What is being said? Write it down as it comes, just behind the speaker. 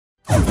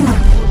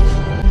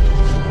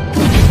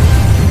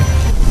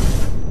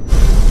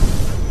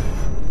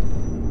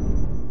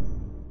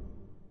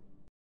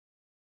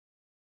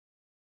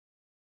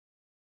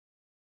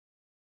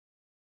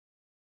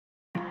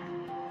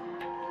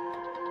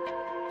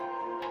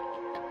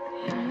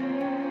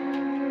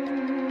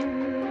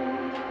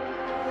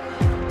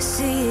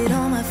See it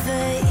on my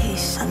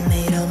face, I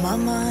made up my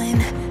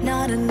mind.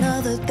 Not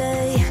another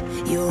day,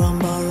 you're on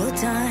borrowed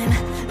time.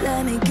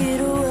 Let me get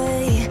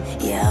away,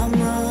 yeah I'm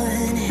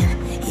running,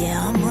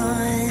 yeah I'm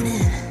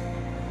running.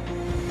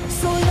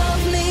 So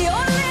love me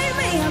or leave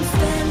me, I'm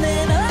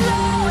standing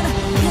alone.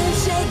 Can't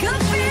shake a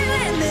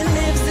feeling that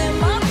lives in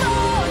my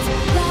bones.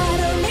 Lie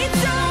to me,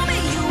 tell me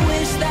you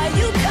wish that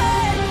you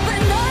could,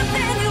 but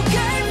nothing you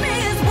gave me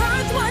is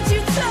worth what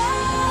you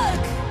took.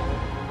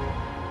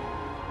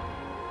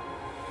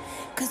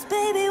 'Cause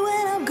baby,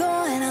 when I'm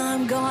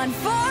gone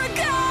for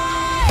good.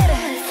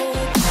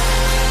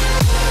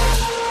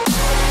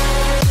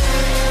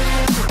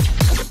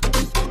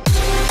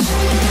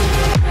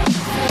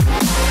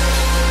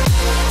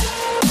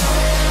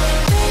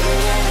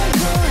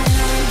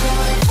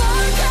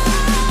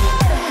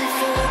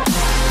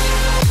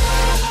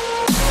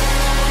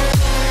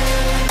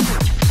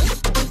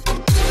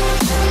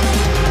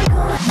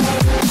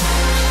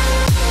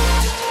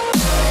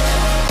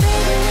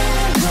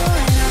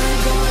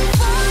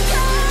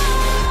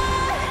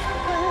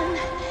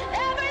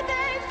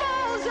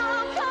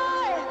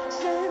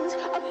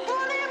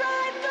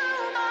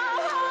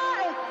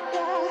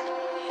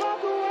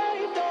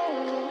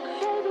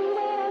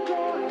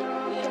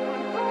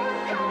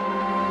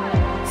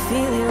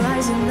 Feel it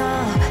rising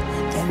up,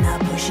 then I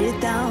push it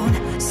down.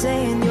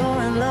 Saying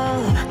you're in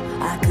love,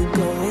 I could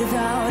go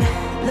without.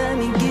 Let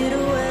me get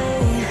away,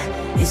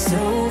 it's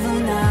over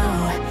now,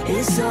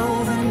 it's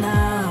over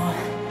now.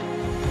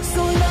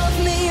 So love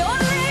me or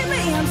leave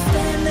me, I'm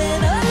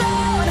standing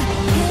alone.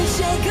 Can't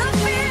shake a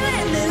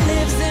feeling that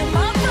lives in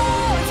my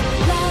bones.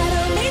 Lie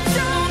to me,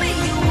 tell me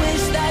you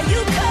wish that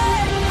you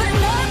could, but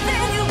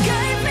nothing you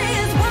gave me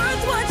is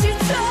worth what you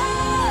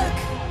took.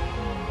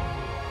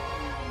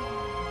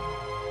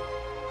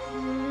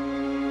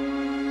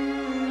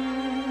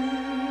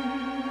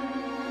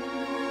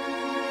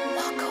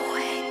 Walk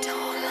away,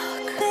 don't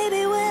look.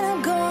 Baby, when I'm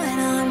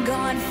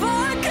gone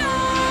for good.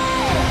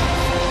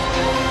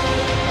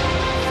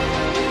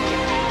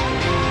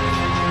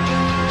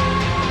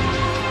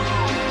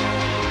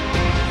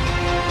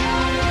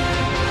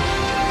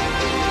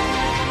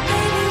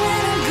 Baby,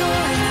 when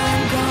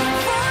I'm gone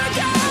for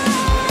good.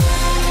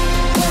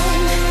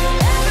 When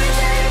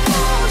everything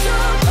falls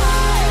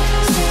apart,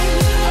 sing,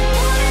 I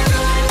put it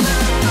right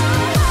through my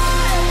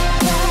heart.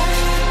 Yeah,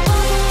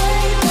 walk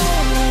away,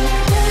 don't look.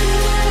 Baby,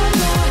 when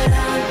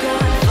I'm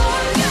gone for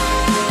good.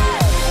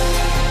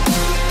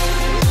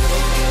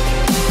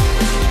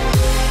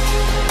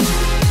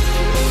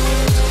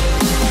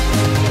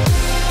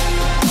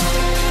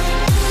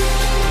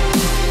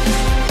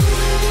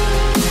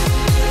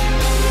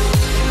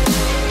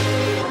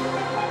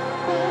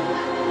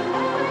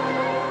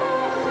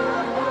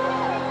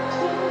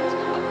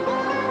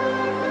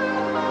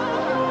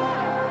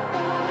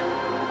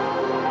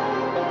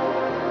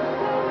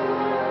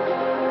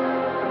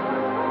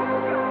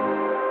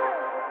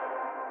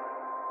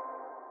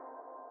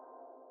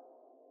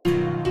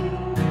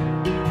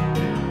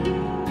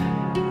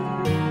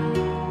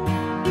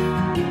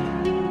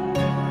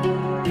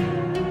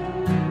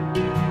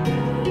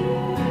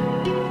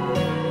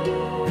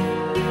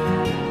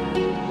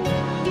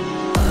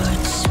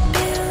 Words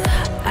spill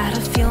out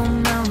of your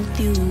mouth.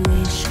 You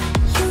wish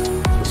you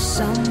were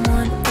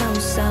someone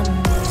else. I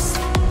miss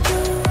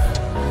you,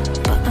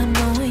 but I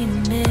know we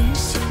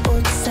miss your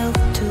old self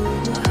too.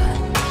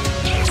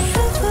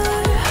 Silver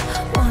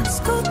once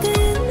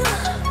golden.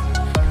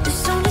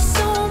 There's only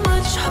so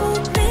much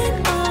holding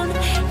on.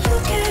 You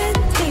can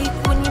take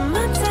when your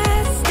mind's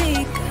at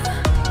stake.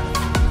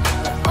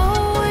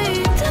 Oh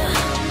wait,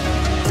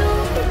 do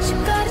what you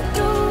gotta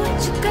do, what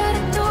you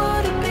gotta do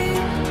to be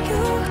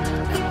you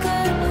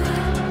again.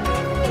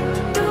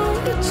 Do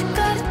what you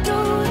gotta do,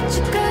 what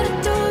you gotta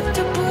do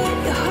to put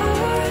your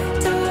heart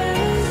to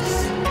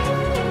rest.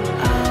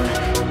 I'll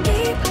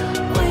keep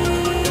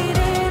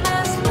waiting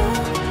as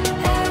long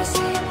as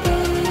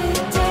it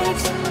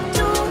takes.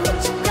 Do what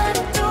you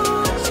gotta do,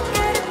 what you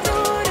gotta do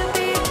to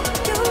be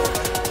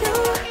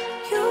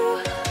you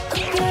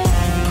again.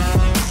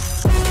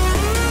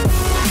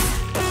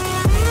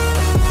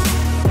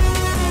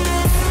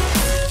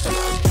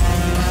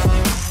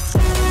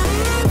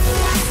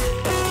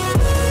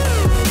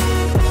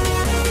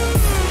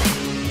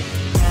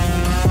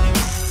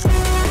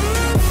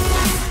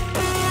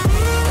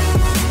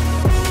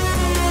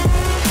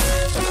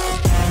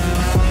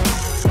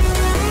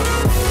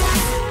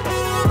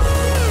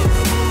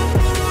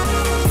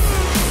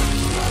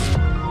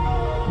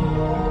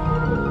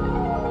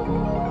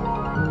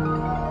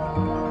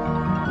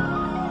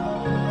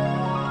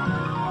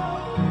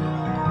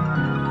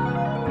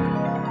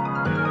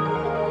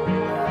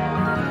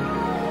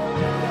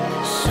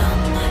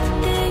 Some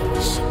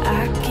things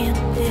I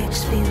can't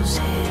fix feels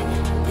heavy.